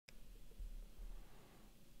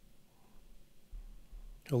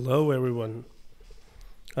Hello, everyone.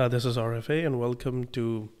 This is RFA, and welcome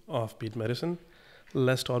to Offbeat Medicine.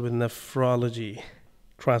 Let's start with nephrology,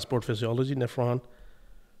 transport physiology, nephron,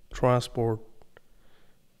 transport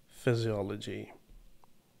physiology.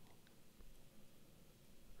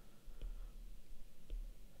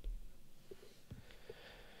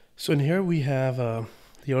 So in here we have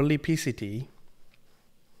the early PCT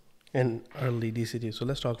and early DCT. So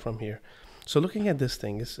let's talk from here. So looking at this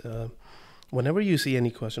thing is, whenever you see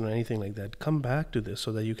any question or anything like that, come back to this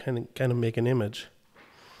so that you can kind of make an image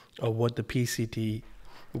of what the PCT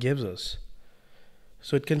gives us.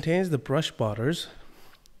 So it contains the brush borders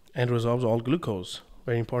and resolves all glucose.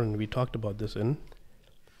 Very important. We talked about this in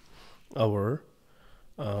our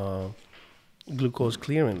glucose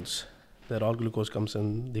clearance, that all glucose comes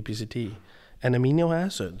in the PCT. And amino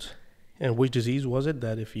acids. And which disease was it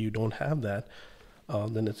that if you don't have that,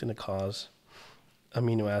 then it's going to cause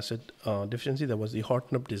amino acid deficiency? That was the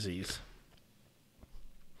Hartnup disease.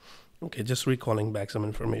 Okay, just recalling back some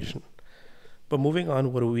information. But moving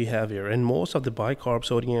on, what do we have here? In most of the bicarb,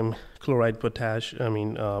 sodium, chloride,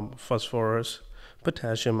 phosphorus,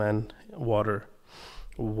 potassium, and water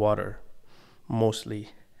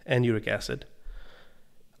mostly, and uric acid.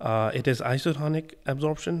 It is isotonic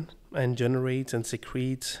absorption and generates and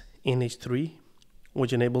secretes NH3,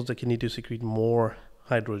 which enables the kidney to secrete more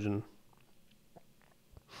hydrogen.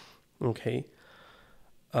 Okay.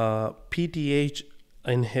 PTH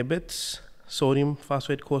inhibits sodium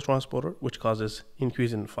phosphate co-transporter, which causes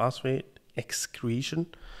increase in phosphate excretion.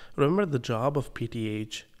 Remember the job of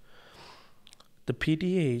PTH. The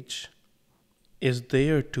PTH is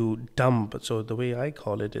there to dump. So the way I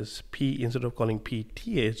call it is P, instead of calling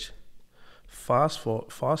PTH,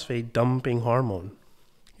 phosphate dumping hormone.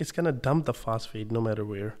 It's going to dump the phosphate no matter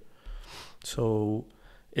where. So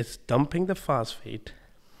it's dumping the phosphate,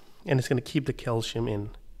 and it's going to keep the calcium in.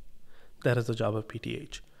 That is the job of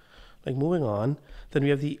PTH. Like, moving on, then we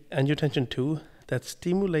have the angiotensin 2 that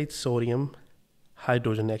stimulates sodium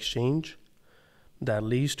hydrogen exchange, that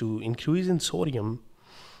leads to increase in sodium,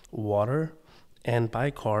 water, and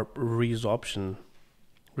bicarb reabsorption,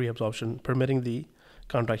 permitting the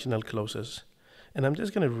contraction alkalosis. And I'm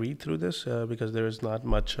just going to read through this because there is not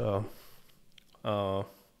much to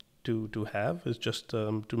have. It's just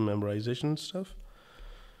to memorization stuff.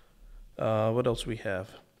 What else we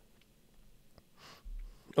have?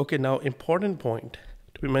 Okay, now important point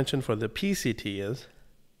to be mentioned for the PCT is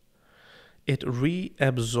it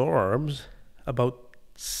reabsorbs about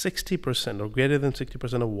 60% or greater than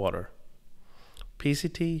 60% of water.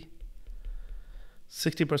 PCT,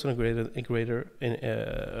 60% or greater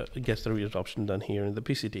gets the reabsorption done here in the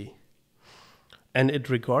PCT. And it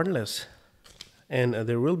regardless, and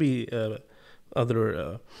there will be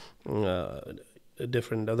other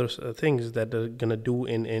different other things that they're gonna do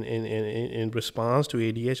in response to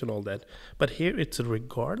ADH and all that. But here it's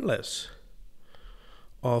regardless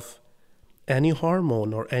of any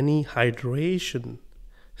hormone or any hydration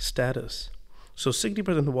status. So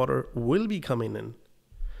 60% of water will be coming in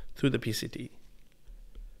through the PCT.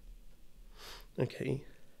 Okay.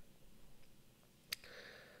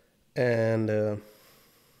 And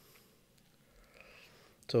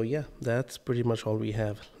so yeah, that's pretty much all we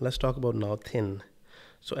have. Let's talk about now thin.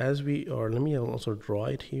 So as we are, let me also draw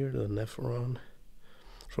it here, the nephron,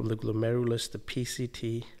 from the glomerulus, the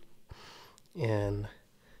PCT, and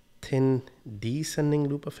thin descending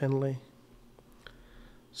loop of Henle.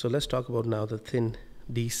 So let's talk about now the thin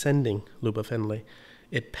descending loop of Henle.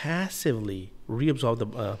 It passively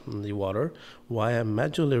reabsorbs the water via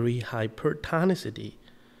medullary hypertonicity,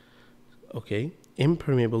 okay,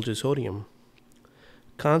 impermeable to sodium.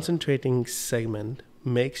 Concentrating segment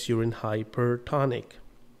makes urine hypertonic.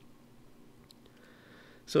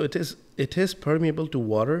 So it is permeable to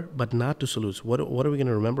water, but not to solutes. What are we going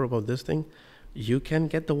to remember about this thing? You can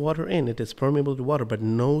get the water in. It is permeable to water, but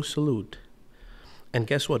no solute. And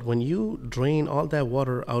guess what? When you drain all that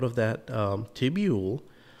water out of that tubule,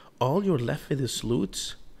 all you're left with is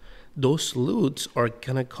solutes. Those solutes are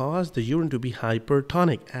going to cause the urine to be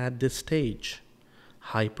hypertonic at this stage.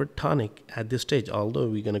 Hypertonic at this stage, although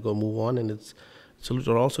we're going to go move on, and its solutes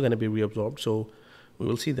are also going to be reabsorbed. So we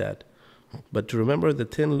will see that. But to remember the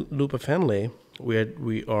thin loop of Henle, where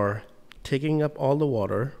we are taking up all the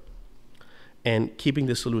water and keeping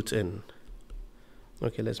the solutes in.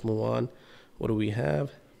 Okay, let's move on. What do we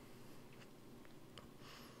have?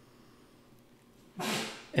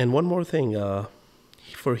 And one more thing,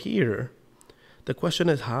 for here, the question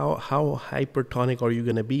is how hypertonic are you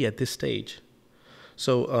going to be at this stage?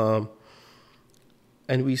 So,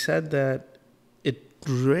 and we said that it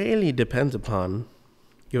really depends upon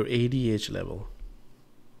your ADH level.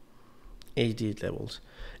 ADH levels.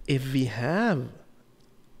 If we have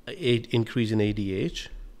an increase in ADH,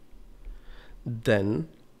 then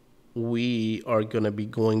we are going to be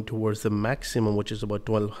going towards the maximum, which is about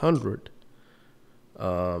 1200.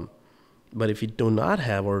 But if we do not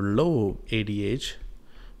have or low ADH,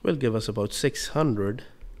 will give us about 600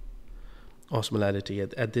 osmolality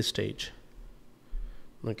at this stage.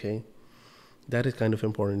 Okay, that is kind of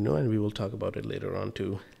important to know, and we will talk about it later on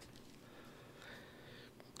too.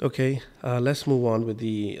 Okay, let's move on with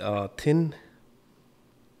the thin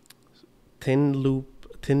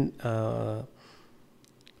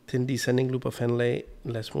descending loop of Henle.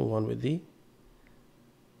 Let's move on with the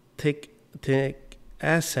thick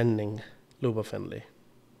ascending loop of Henle.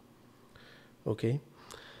 Okay,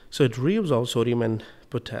 so it reabsorbs sodium and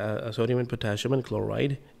potassium and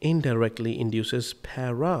chloride, indirectly induces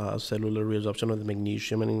paracellular reabsorption of the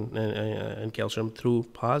magnesium and calcium through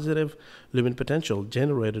positive lumen potential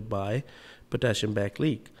generated by potassium back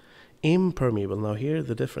leak. Impermeable. Now here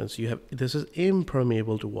the difference. This is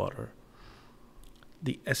impermeable to water.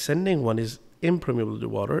 The ascending one is impermeable to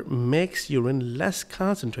water, makes urine less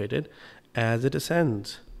concentrated as it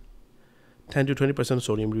ascends. 10 to 20%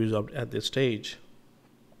 sodium reabsorbed at this stage.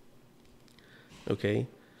 Okay,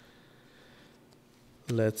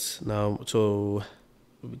 let's now, so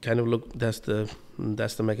kind of look, that's the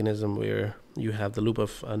mechanism where you have the loop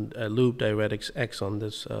of loop diuretics X on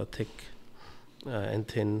this thick and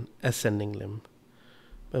thin ascending limb.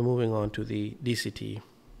 By moving on to the DCT.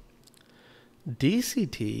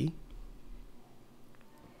 DCT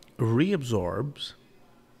reabsorbs,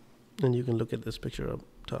 and you can look at this picture up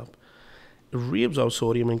top, reabsorbs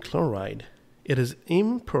sodium and chloride. It is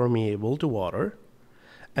impermeable to water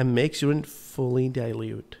and makes urine fully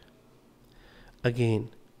dilute. Again,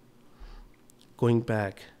 going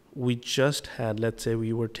back, we just had, let's say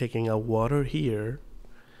we were taking out water here,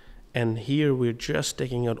 and here we're just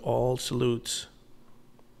taking out all solutes.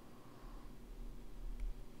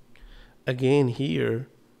 Again, here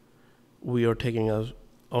we are taking out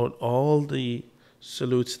all the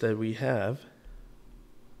solutes that we have,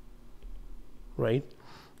 right?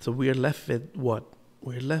 So we are left with what?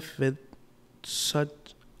 We're left with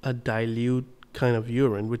such a dilute kind of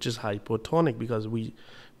urine, which is hypotonic, because we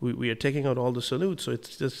are taking out all the solutes, so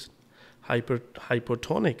it's just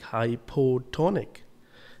hypotonic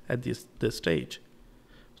at this stage.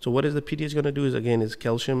 So what is the PTH going to do is, again, is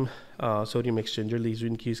calcium sodium exchanger leads to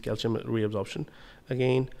increased calcium reabsorption.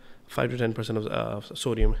 Again, 5 to 10% of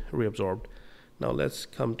sodium reabsorbed. Now let's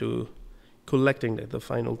come to collecting, the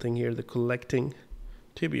final thing here, the collecting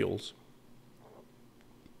tubules.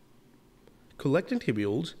 Collecting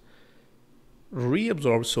tubules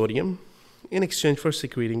reabsorb sodium in exchange for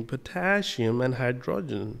secreting potassium and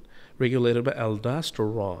hydrogen, regulated by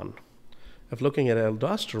aldosterone. If looking at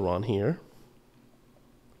aldosterone here,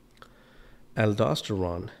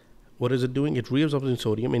 aldosterone, what is it doing? It reabsorbs the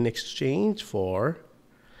sodium in exchange for,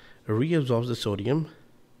 reabsorbs the sodium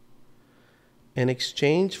in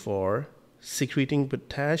exchange for secreting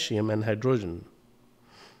potassium and hydrogen.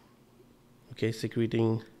 Okay,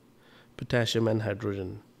 secreting potassium and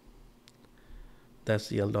hydrogen. That's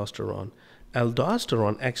the aldosterone.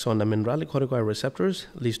 Aldosterone acts on the mineralocorticoid receptors,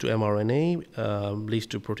 leads to mRNA, leads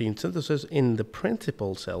to protein synthesis in the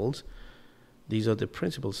principal cells. These are the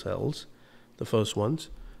principal cells, the first ones.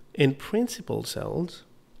 In principal cells,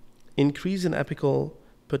 increase in apical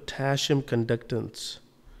potassium conductance,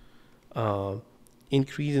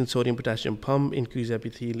 increase in sodium potassium pump, increase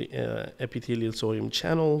epithelial sodium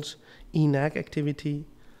channels, ENaC activity,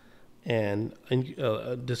 and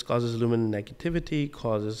this causes lumen negativity,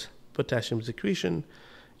 causes potassium secretion.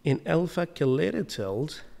 In alpha chelated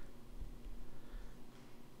cells,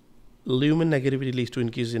 lumen negativity leads to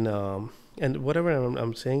increase in and whatever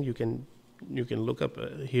I'm saying, you can look up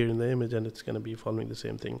here in the image, and it's going to be following the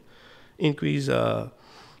same thing. Increase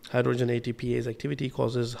hydrogen ATPase activity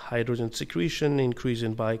causes hydrogen secretion, increase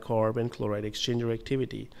in bicarb and chloride exchanger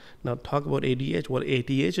activity. Now talk about ADH. What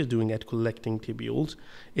ADH is doing at collecting tubules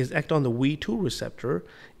is act on the V2 receptor,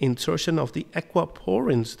 insertion of the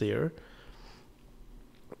aquaporins there,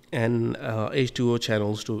 and H2O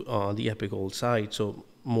channels to the apical side. So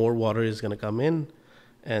more water is going to come in,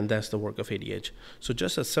 and that's the work of ADH. So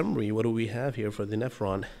just a summary, what do we have here for the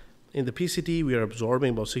nephron? In the PCT, we are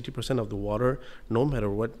absorbing about 60% of the water, no matter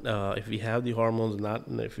what, if we have the hormones, not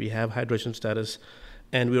if we have hydration status.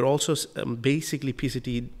 And we're also, basically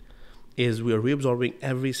PCT is we are reabsorbing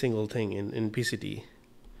every single thing in PCT.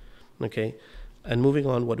 Okay, and moving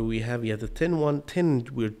on, what do we have? We have the thin one. Thin,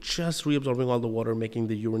 we're just reabsorbing all the water, making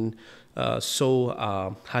the urine so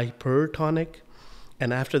hypertonic.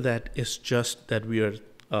 And after that, it's just that we are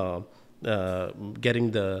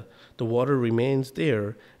getting the water remains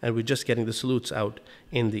there, and we're just getting the solutes out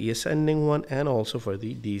in the ascending one, and also for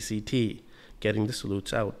the DCT, getting the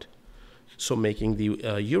solutes out. So making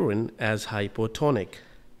the urine as hypotonic.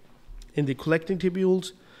 In the collecting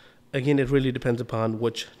tubules, again, it really depends upon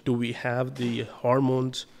which do we have the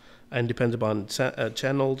hormones, and depends upon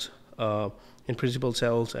channels in principal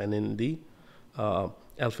cells and in the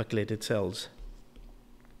alpha chelated cells,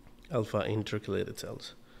 alpha intercalated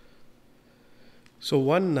cells. So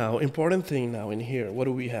one now important thing now in here, what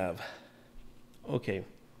do we have? Okay,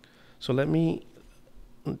 so let me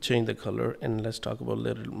change the color and let's talk about a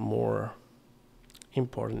little more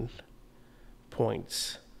important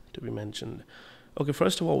points to be mentioned. Okay,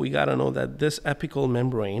 first of all, we got to know that this apical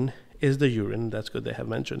membrane is the urine. That's good, they have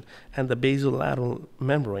mentioned. And the basolateral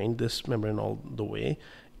membrane, this membrane all the way,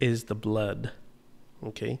 is the blood.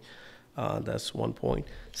 Okay, that's one point.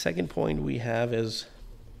 Second point we have is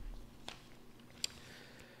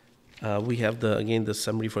we have the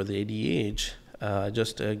summary for the ADH.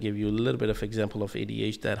 Just to give you a little bit of example of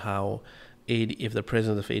ADH, that how if the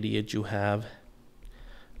presence of ADH you have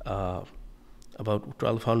about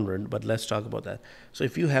 1200, but let's talk about that. So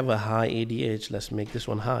if you have a high ADH, let's make this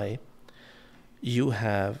one high, you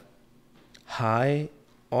have high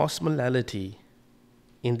osmolality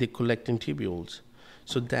in the collecting tubules.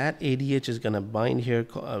 So that ADH is going to bind here,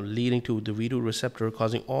 leading to the V2 receptor,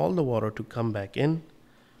 causing all the water to come back in,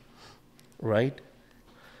 right?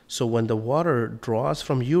 So when the water draws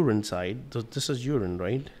from urine side, this is urine,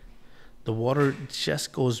 right? The water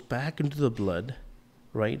just goes back into the blood,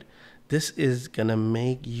 right? This is going to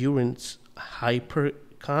make urine hyper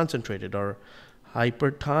concentrated or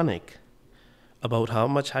hypertonic. About how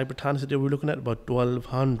much hypertonicity we're looking at? About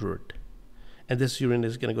 1200. And this urine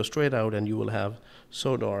is going to go straight out, and you will have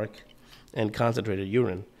so dark and concentrated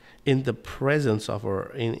urine in the presence of,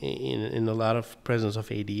 or in a lot of presence of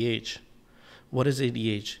ADH. What is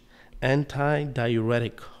ADH?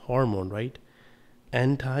 Antidiuretic hormone, right?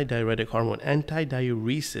 Antidiuretic hormone.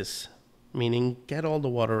 Antidiuresis, meaning get all the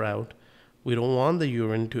water out. We don't want the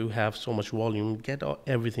urine to have so much volume. Get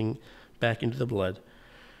everything back into the blood.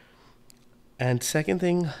 And second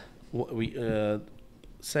thing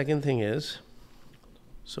is,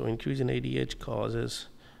 so increase in ADH causes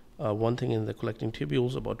one thing in the collecting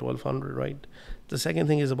tubules, about 1200, right? The second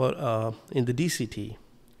thing is about in the DCT.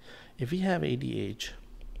 If we have ADH,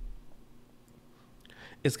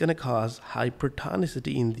 it's going to cause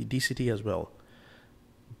hypertonicity in the DCT as well.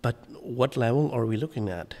 But what level are we looking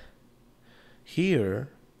at? Here,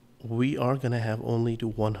 we are going to have only to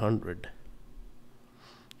 100.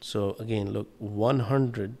 So again, look,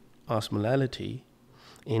 100 osmolality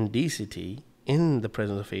in DCT in the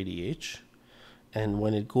presence of ADH. And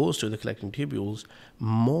when it goes to the collecting tubules,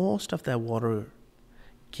 most of that water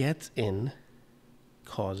gets in,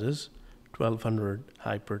 causes 1200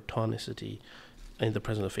 hypertonicity in the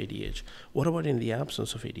presence of ADH. What about in the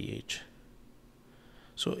absence of ADH?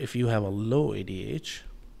 So if you have a low ADH,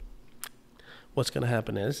 what's going to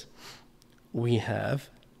happen is we have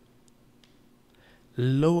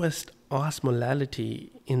lowest osmolality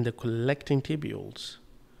in the collecting tubules.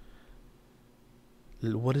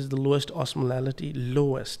 What is the lowest osmolality?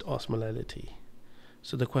 Lowest osmolality.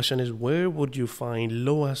 So the question is, where would you find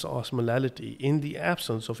lowest osmolality in the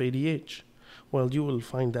absence of ADH? Well, you will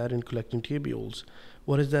find that in collecting tubules.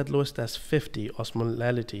 What is that lowest? That's 50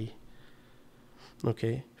 osmolality.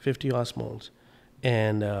 Okay, 50 osmoles.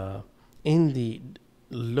 And in the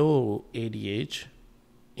low ADH,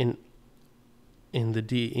 in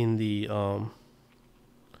the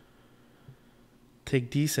thick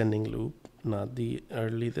descending loop, not the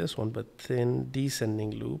early this one, but thin descending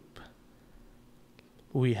loop,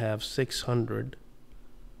 we have 600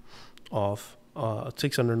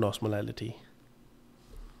 osmolality.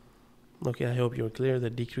 Okay, I hope you're clear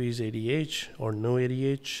that decreased ADH or no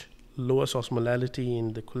ADH, lowest osmolality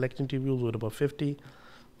in the collecting tubules with about 50,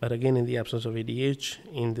 but again in the absence of ADH,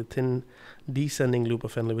 in the thin descending loop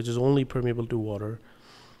of Henle, which is only permeable to water,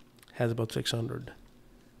 has about 600.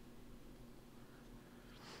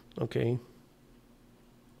 Okay.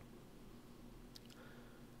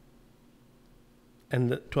 And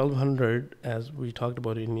the 1200, as we talked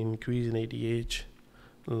about in increase in ADH,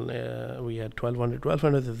 we had 1200.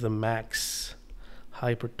 1200 is the max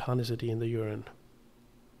hypertonicity in the urine.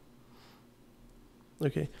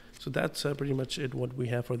 Okay, so that's pretty much it, what we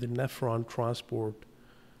have for the nephron transport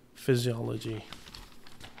physiology.